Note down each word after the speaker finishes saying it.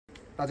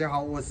大家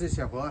好，我是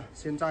小何。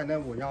现在呢，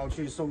我要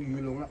去收鱼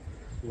笼了。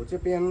我这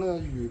边呢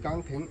鱼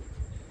缸停，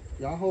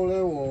然后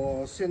呢，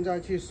我现在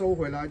去收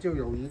回来，就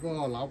有一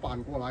个老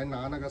板过来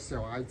拿那个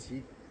小埃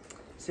及。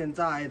现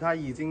在他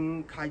已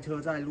经开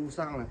车在路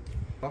上了。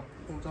好，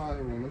现在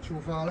我们出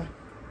发了。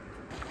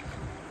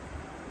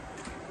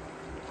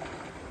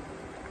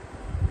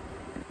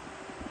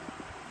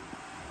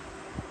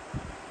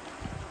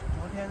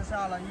昨天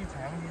下了一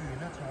场雨，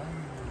那场雨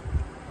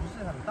不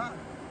是很大。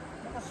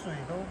 那个水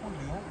都不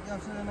流，要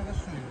是那个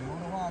水流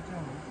的话，就能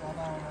抓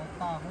到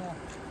大货。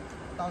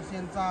到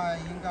现在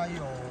应该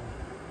有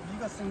1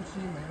个星期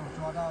没有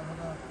抓到那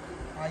个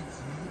埃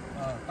及，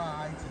大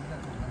埃及那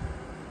种的。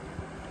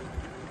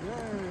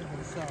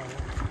很少了，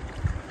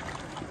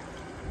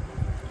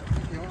一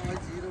条埃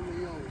及都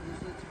没有，就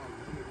是草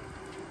地。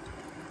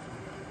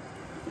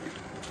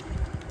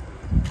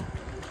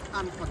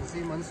按粉丝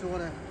们说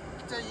的，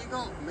这一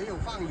个没有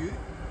放鱼，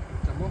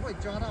怎么会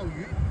抓到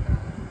鱼？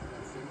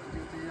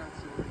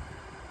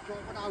 抓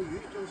不到鱼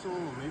就说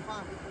我没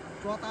放，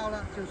抓到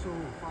了就说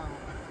我放了，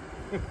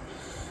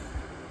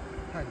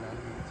太难理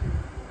解了。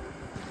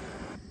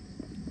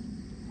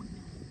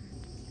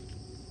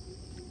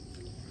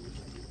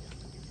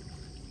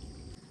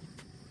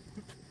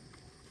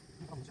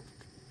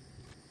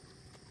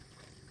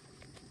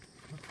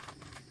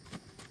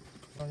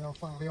那要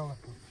放料了，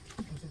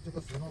就是这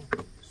个时候，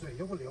水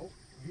又不流，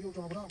鱼又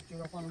抓不到，就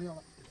要放料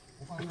了。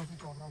不放料是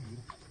抓不到鱼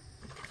的。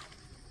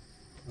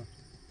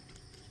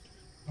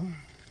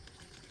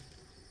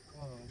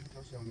一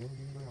条小鲶鱼，2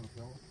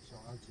条小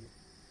埃及，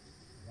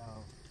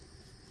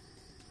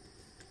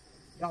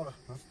要了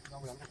啊，要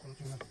不然就空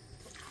军了。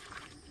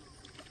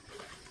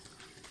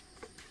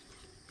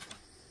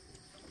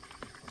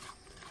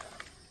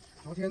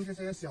昨天这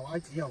些小埃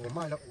及啊，我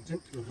卖了5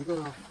斤，有一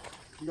个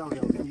要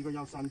2斤，一个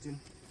要3斤，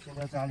现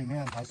在家里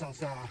面还剩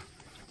下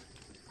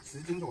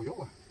10斤左右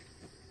啊。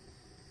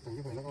等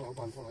一会那个老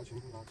板过来全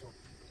部拿走。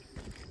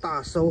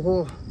大收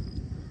获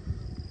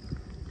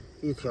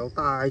，1条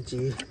大埃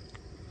及。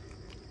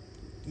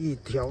 1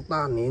条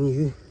大鲶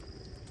鱼，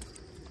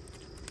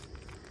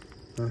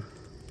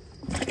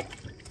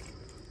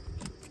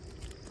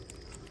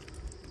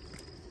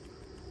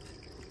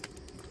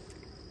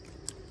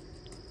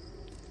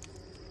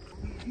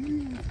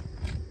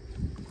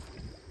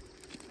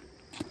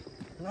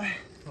来，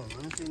我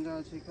们现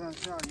在去看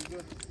下一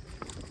个。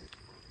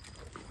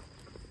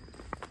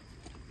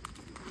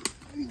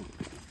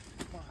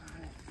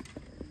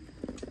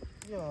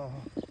呀，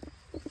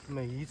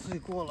每一次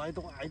过来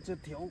都挨这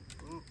条，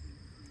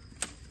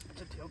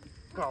这条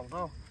搞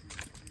到，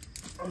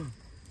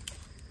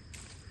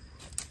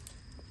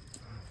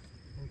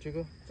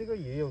这个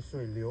也有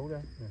水流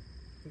的，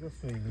这个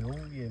水流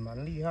也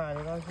蛮厉害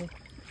的，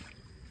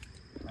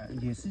但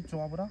是也是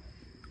抓不到，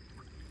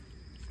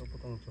说不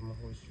懂怎么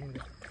回事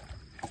的。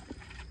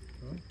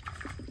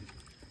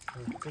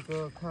这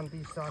个看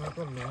第3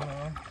个笼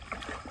啊，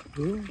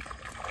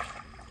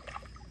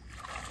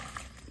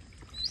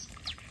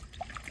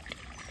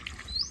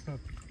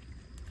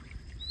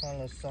看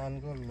了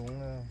3个笼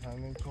了，还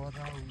没抓到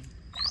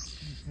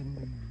1斤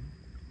的鱼。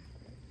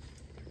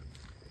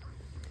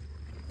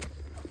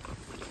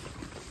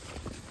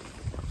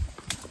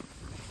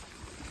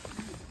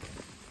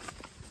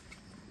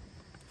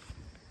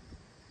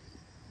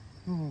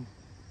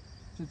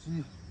这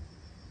只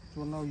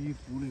钻到衣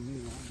服里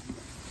面了。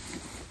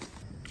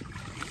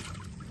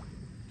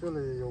这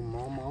里有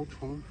毛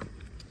虫，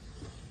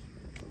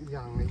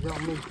痒的要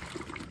命。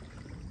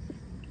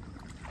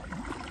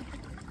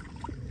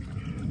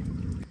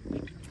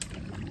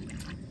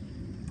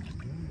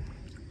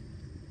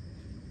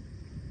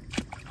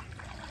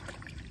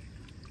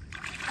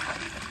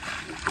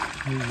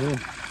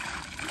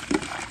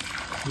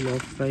 罗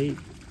非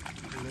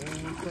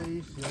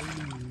小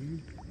鱼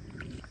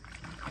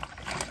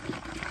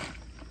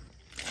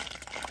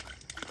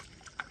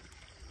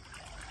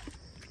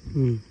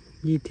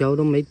，1条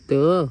都没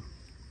得，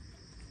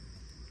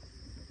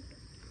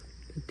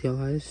这条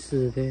还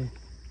死的。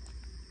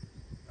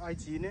埃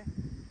及呢？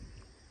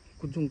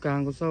嗰中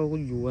間個收個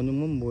魚啊，有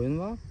冇門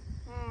哇？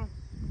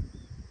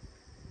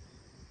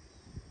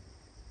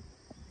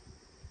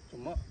怎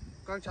么？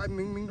 刚才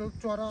明明都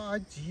抓到埃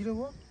及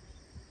了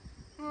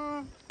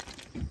哦，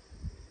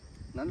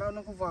难道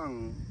那个网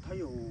它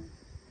有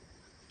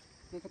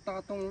那个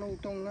大洞漏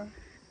洞呢？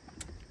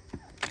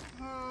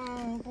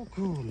不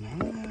可能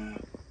啊！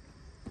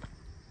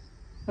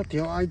那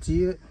条埃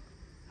及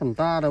很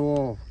大的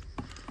哦，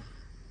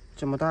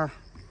这么大，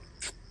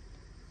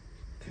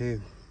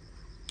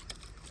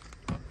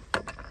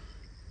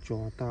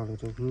抓到了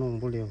都弄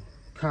不了，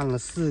看了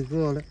4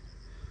个了，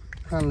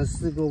看了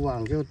4个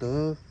网就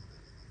得。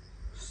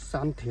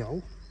 3条。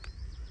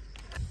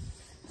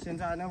现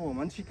在呢，我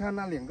们去看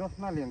那2个，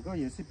那2个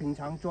也是平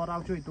常抓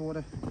到最多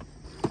的。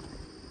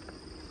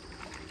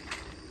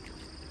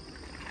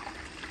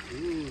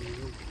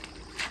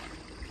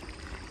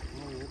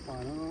我把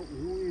那个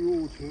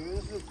全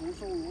是福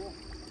寿螺。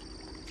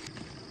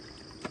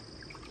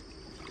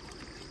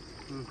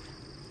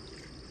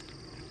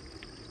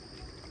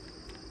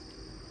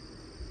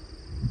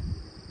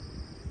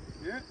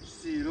哎，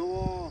洗了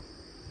哦，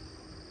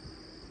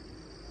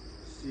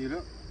洗了，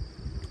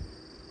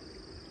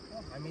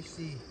哦，还没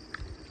洗。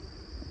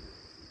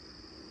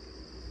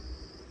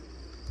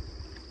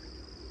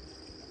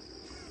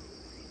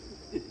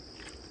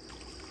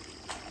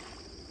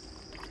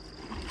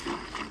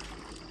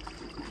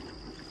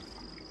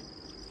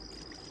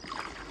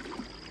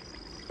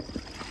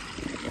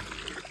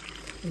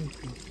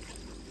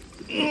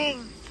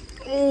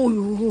哦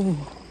呦，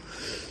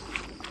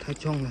太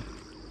重了，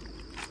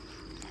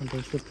它都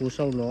是捕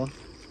兽螺。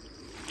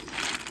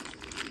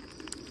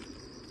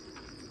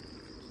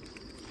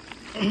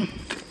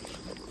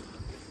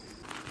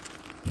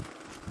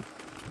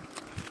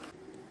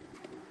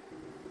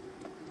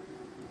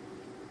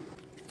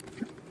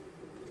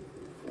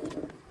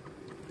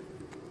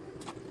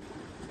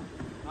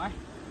来，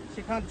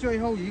去看最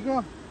后一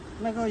个，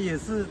那个也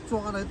是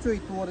抓的最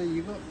多的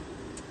一个，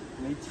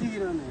没气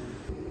了呢，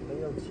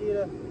没有气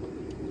了。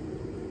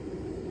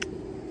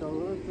 走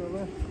了走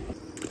了，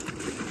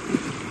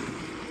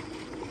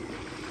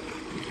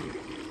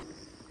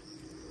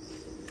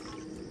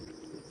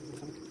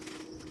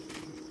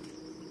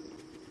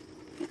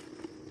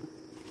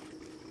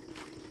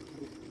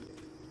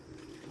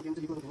今天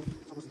这一个钟头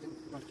差不多时间，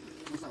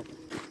多少？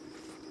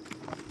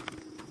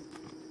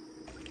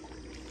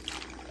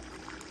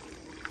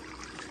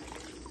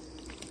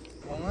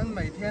我们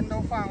每天都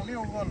放6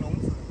个笼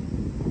子，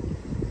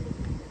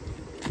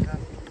你看，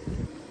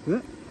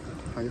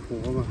还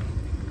活吧？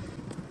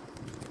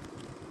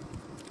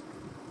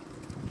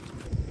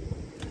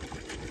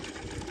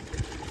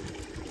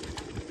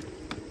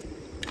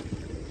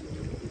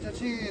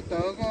 去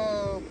得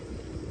个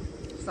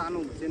3、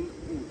5斤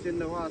，5斤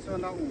的话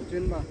算到5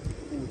斤吧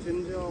，5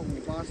斤就5、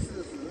8、40，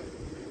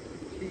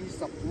低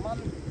10蚊。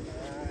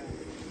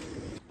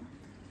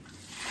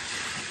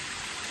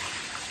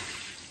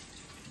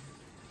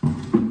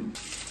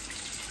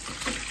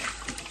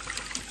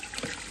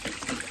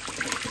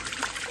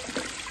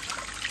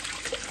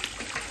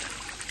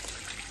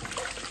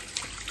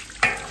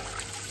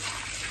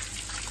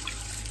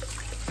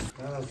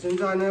现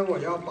在呢，我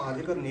要把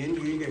这个鲶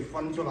鱼给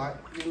分出来，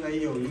因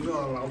为有一个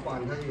老板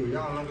他也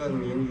要那个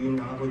鲶鱼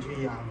拿回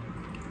去养，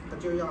他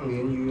就要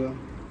鲶鱼啊，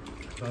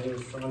还有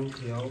3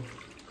条，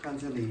看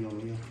这里有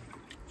没有。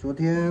昨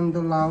天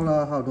都捞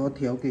了好多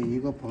条给一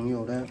个朋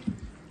友的，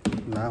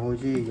拿回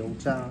去油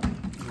炸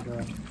那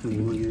个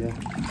鲶鱼。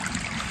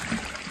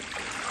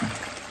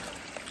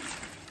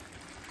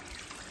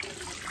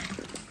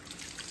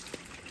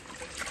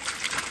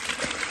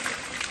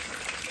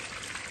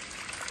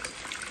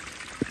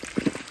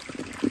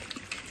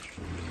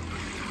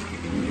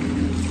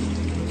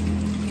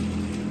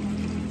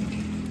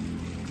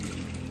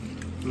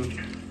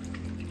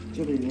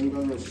 这里应该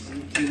有10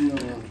斤了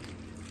吧，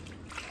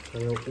还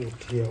有5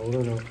条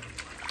了呢。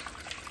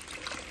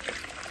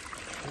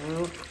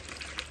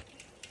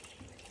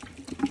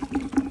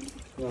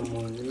要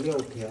么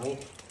6条。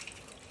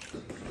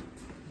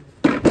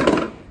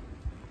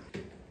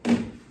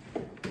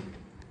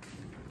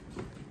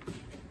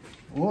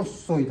哦，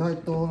水太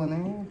多了呢。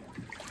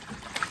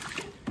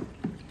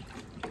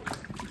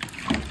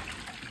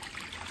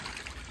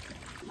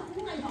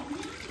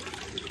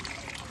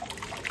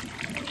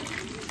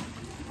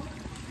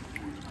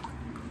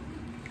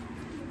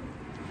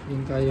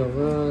 应该有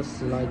个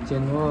10来斤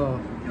哦。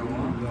有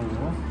啊，有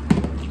哦。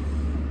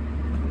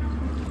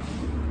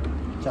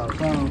早上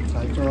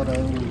才做的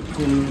5斤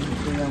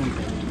这样子，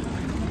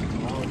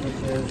然后这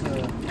些是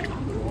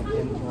昨天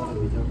做的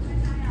比较多。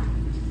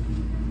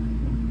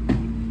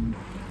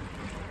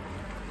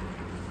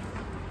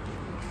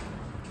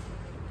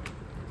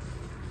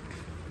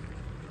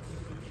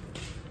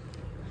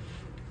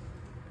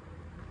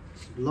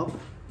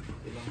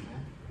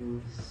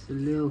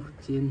16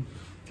斤。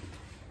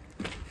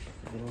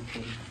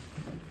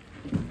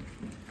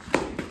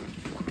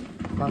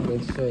 放点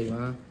水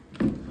吗？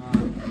啊，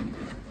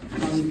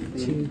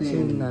轻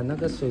轻的那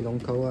个水龙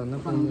头啊，那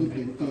放一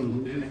点点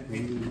可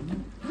以。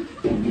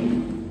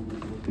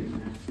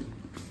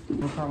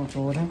不放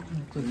多的，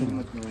这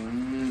种。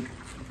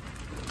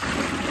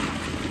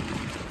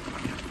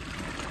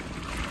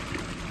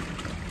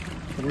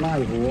赖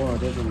活啊，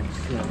这种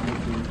小鱼。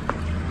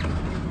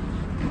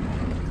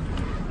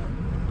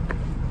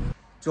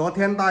 昨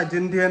天带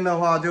今天的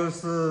话就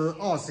是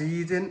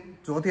21斤，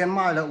昨天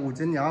卖了5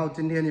斤，然后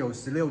今天有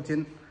16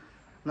斤，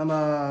那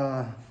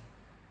么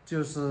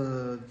就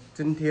是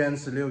今天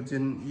16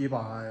斤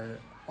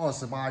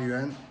128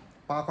元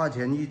，8块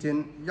钱1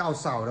斤。要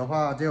少的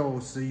话就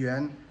10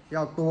元，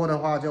要多的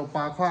话就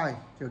8块，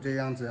就这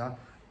样子啊。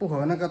不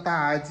和那个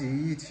大埃及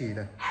一起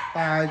的，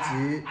大埃及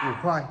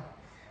5块，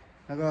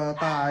那个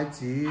大埃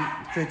及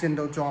最近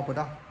都抓不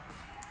到。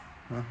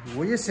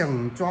 我也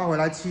想抓回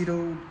来吃，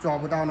都抓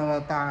不到那个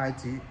大埃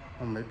及，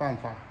没办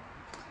法。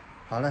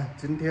好了，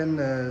今天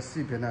的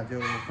视频呢就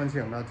分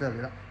享到这里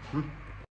了，